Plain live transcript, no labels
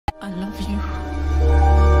I love you.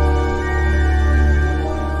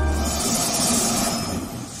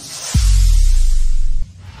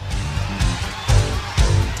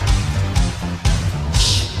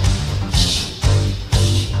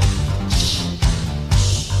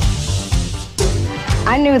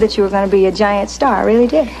 I knew that you were going to be a giant star. I really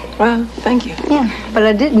did. Well, thank you. Yeah, but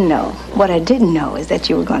I didn't know. What I didn't know is that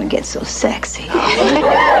you were going to get so sexy.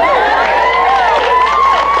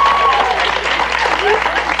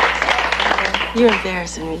 You're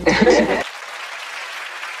embarrassing me.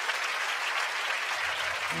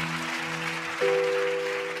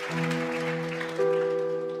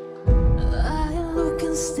 I look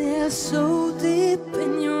and stare so deep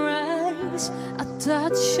in your eyes. I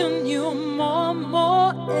touch on you more and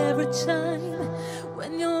more every time.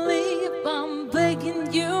 When you leave, I'm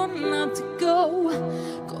begging you not to go.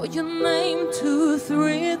 Call your name 2,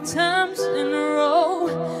 3 times in a row.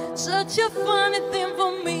 Such a funny thing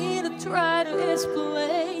for me to try to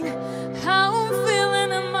explain. How I'm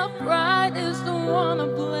feeling and my pride is the one to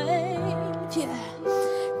blame. Yeah,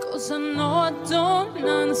 'cause I know I don't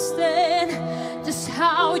understand just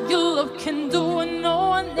how your love can do what no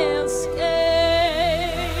one else can.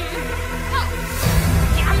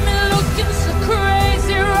 Got me looking so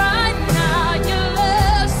crazy right now. Your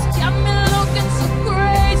love's got me looking so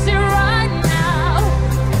crazy right now.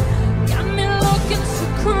 Got me looking so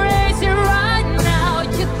crazy right now.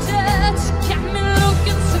 Your touch got me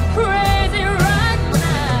looking so crazy right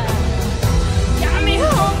now. Got me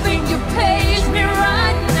hoping you page me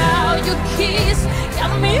right now. Your kiss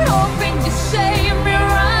got me hoping you save me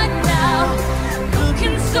right now.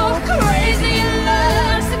 Looking so crazy in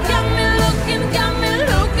love. So got me looking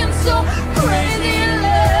so crazy in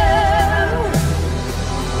love.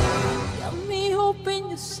 Got me hoping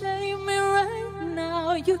you save me right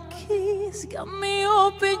now. Your kiss got me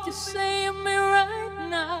hoping you save me right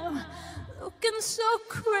now. Looking so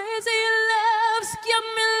crazy in love. Got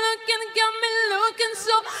me looking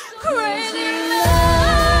so crazy in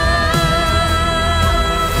love.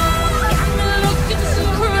 Got me looking so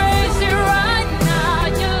crazy right now.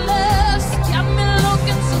 Your love's got me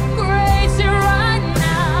looking so crazy right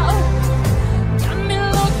now. Got me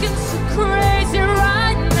looking so crazy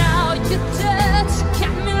right now. Your touch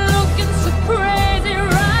got me looking so crazy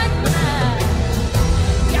right now.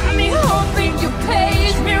 Got me hoping you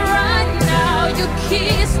page me right now. Your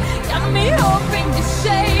kiss got me hoping you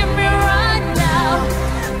save me right now.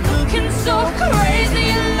 Looking so crazy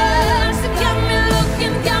in love. So got me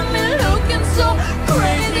looking so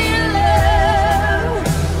crazy in love.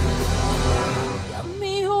 Got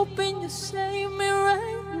me hoping you save me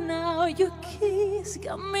right now. Your kiss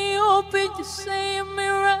got me hoping you save me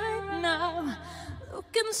right now.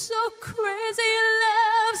 Looking so crazy in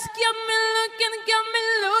love. Got me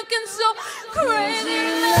looking so crazy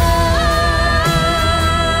in love.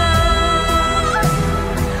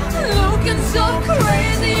 Looking so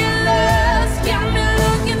crazy in love. Got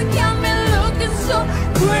me looking so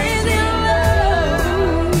crazy in love.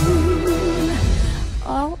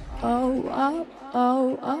 Oh, oh, oh,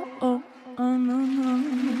 oh, oh, oh, oh, no, no.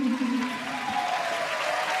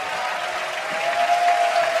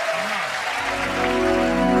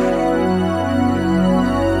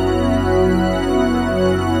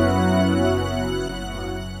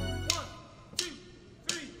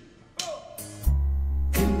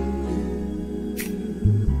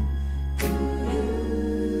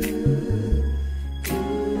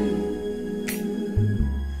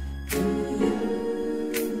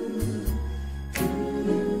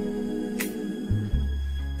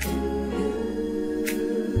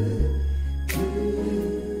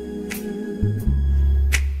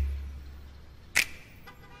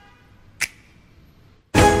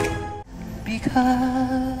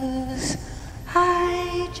 Because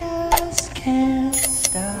I just can't